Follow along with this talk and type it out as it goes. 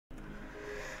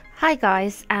Hi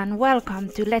guys, and welcome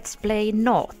to Let's Play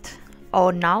Naut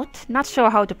or Naut, not sure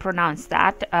how to pronounce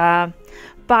that,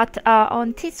 but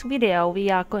on this video we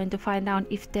are going to find out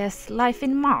if there's life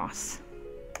in Mars.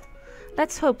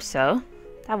 Let's hope so,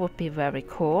 that would be very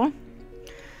cool.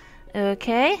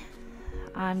 Okay,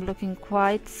 I'm looking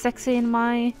quite sexy in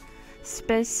my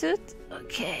spacesuit.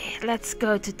 Okay, let's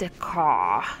go to the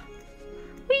car.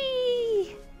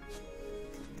 Whee!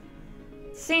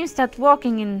 Seems that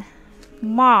walking in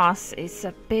Mars is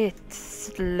a bit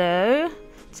slow.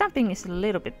 Jumping is a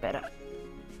little bit better.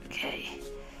 Okay.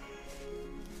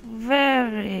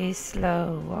 Very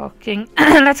slow walking.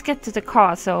 Let's get to the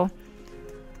car so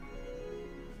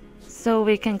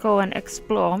we can go and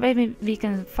explore. Maybe we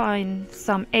can find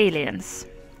some aliens.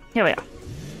 Here we are.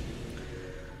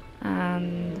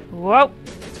 And whoa.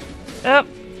 Oh.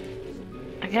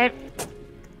 Okay.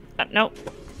 No.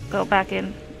 Go back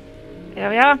in. Here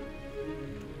we are.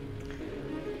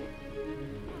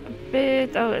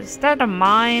 Bit. Oh, is that a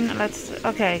mine? Let's.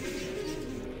 Okay.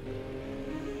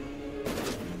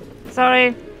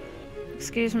 Sorry.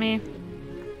 Excuse me.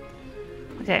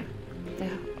 Okay.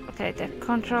 The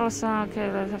controls are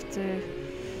okay. Let's have to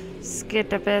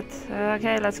skid a bit.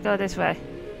 Okay, let's go this way.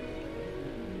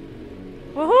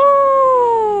 Woohoo!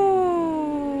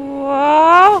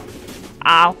 Whoa!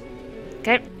 Ow.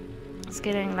 Okay.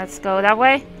 Skidding. Let's go that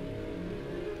way.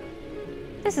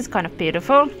 This is kind of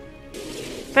beautiful.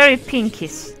 Very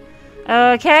pinkish.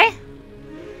 Okay.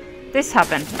 This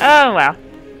happened. Oh well.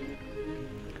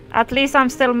 At least I'm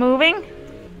still moving.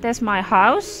 There's my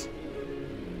house.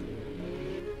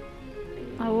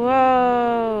 Oh,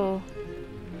 whoa.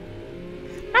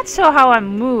 Not sure how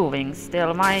I'm moving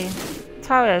still. My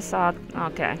tires are...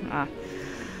 Okay.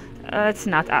 Let's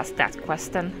not ask that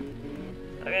question.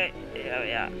 Okay. Here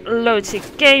we are. Logic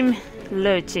game.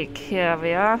 Logic. Here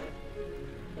we are.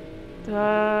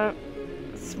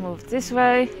 Let's move this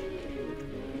way.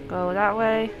 Go that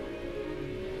way.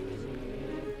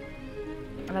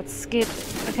 Let's skip.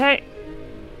 Okay.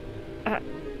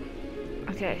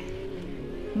 Okay.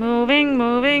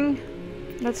 Moving.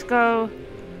 Let's go.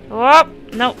 Whoop!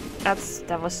 No,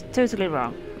 that was totally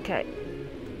wrong. Okay.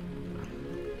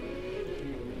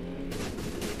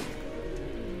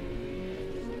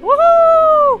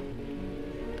 Woohoo!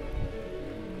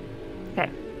 Okay.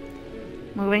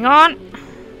 Moving on.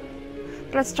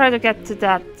 Let's try to get to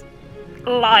that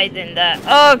light in there.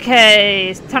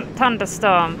 Okay,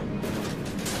 thunderstorm.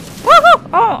 Woohoo!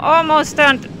 Oh, almost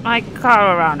turned my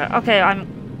car around. Okay, I'm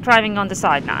driving on the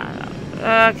side now.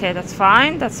 Okay, that's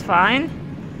fine. That's fine.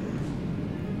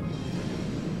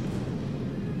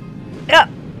 Yeah,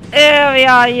 here we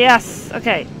are. Yes.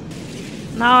 Okay.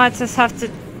 Now I just have to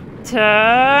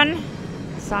turn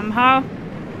somehow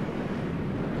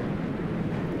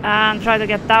and try to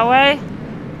get that way.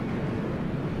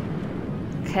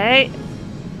 Okay.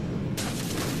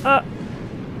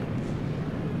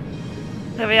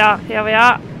 Here we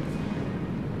are.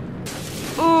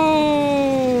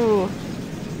 Ooh.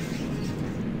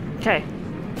 Okay.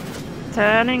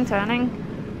 Turning.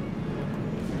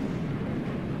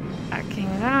 Backing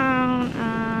down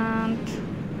and...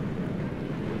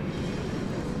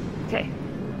 Okay.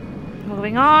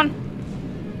 Moving on.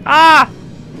 Ah!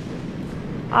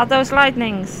 Are those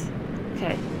lightnings?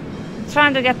 Okay. I'm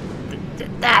trying to get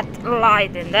that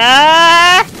light in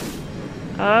there.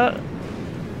 Oh.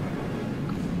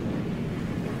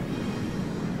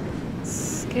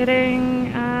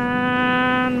 Skidding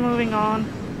and moving on.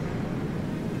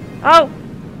 Oh!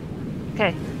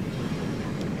 Okay.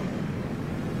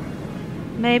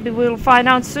 Maybe we'll find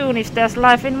out soon if there's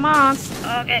life in Mars.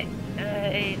 Okay.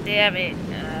 Damn it.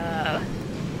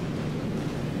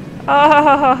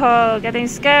 Oh, getting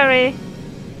scary.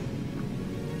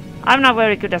 I'm not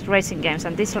very good at racing games,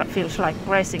 and this feels like a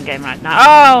racing game right now.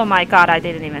 Oh my god, I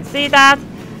didn't even see that.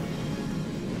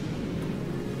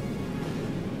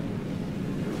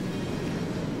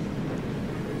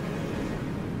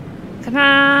 Come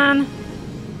on.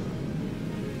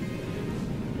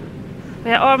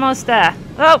 We're almost there.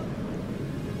 Oh!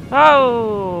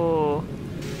 Oh!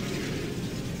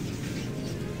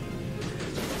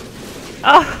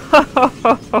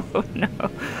 Oh no.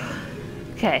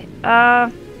 Okay.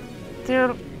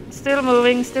 Still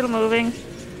moving.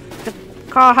 The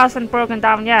car hasn't broken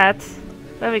down yet.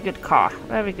 Very good car.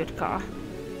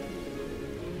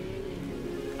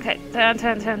 Okay,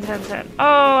 turn.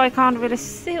 Oh, I can't really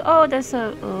see. Oh, there's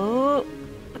a... Oh.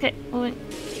 Okay, moving.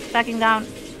 Backing down.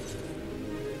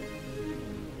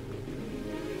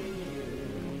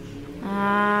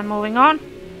 And moving on.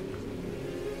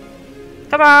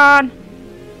 Come on!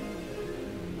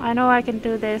 I know I can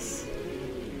do this.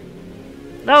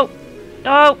 No!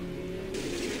 No!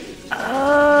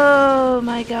 Oh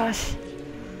my gosh.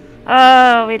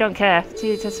 Oh, we don't care.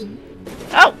 Jesus.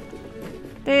 Oh!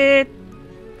 Beep.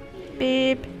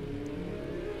 Beep.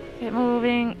 Keep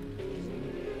moving.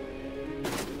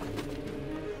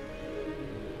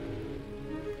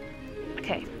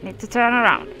 Okay, need to turn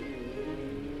around.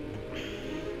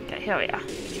 Okay, here we are.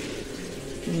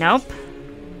 Nope.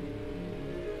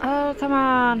 Oh, come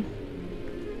on.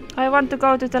 I want to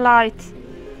go to the light.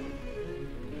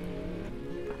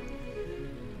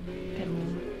 Okay,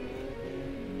 move.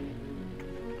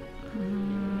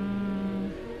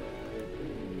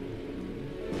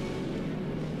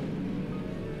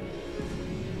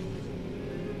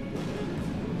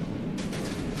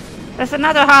 There's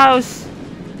another house.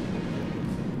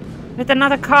 With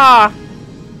another car.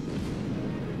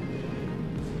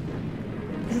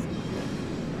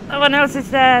 No one else is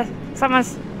there.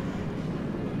 Someone's...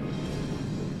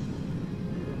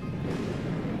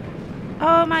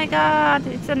 Oh my god,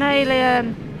 it's an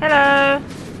alien. Hello.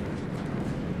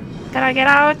 Can I get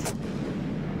out?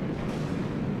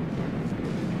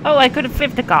 Oh, I couldn't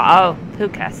flip the car. Oh, who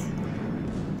cares?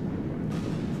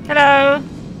 Hello.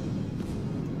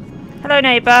 Hello,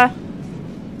 neighbor.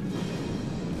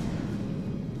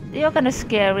 You're kinda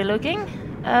scary looking.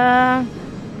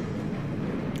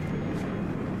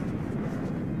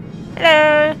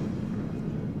 Hello.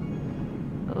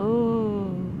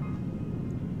 Ooh.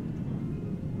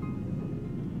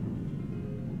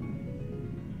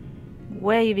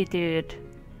 Wavy dude.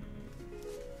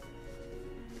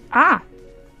 Ah.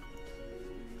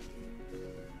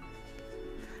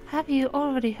 Have you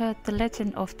already heard the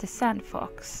legend of the sand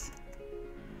fox?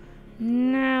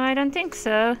 No, I don't think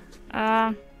so.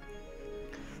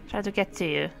 Try to get to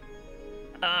you.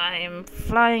 I'm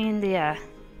flying in the air.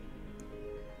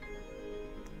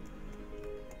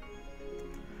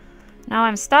 Now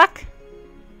I'm stuck.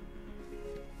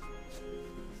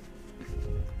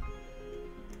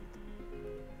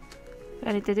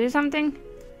 Ready to do something?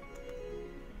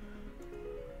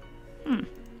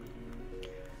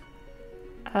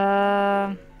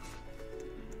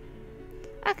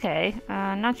 Okay,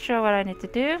 not sure what I need to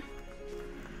do.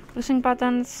 Pushing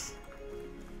buttons.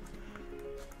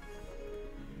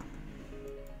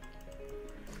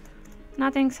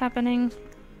 Nothing's happening.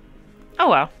 Oh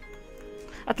well.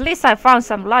 At least I found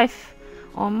some life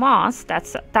on Mars.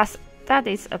 That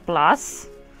is a plus.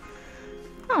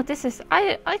 Oh, this is...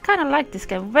 I kind of like this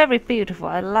game. Very beautiful.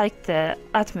 I like the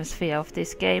atmosphere of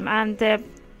this game. And the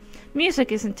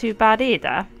music isn't too bad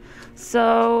either.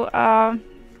 So,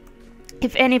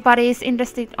 if anybody is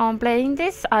interested on playing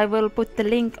this, I will put the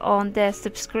link on the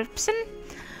subscription.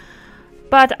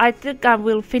 But I think I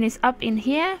will finish up in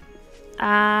here.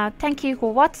 Thank you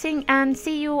for watching and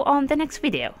see you on the next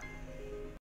video.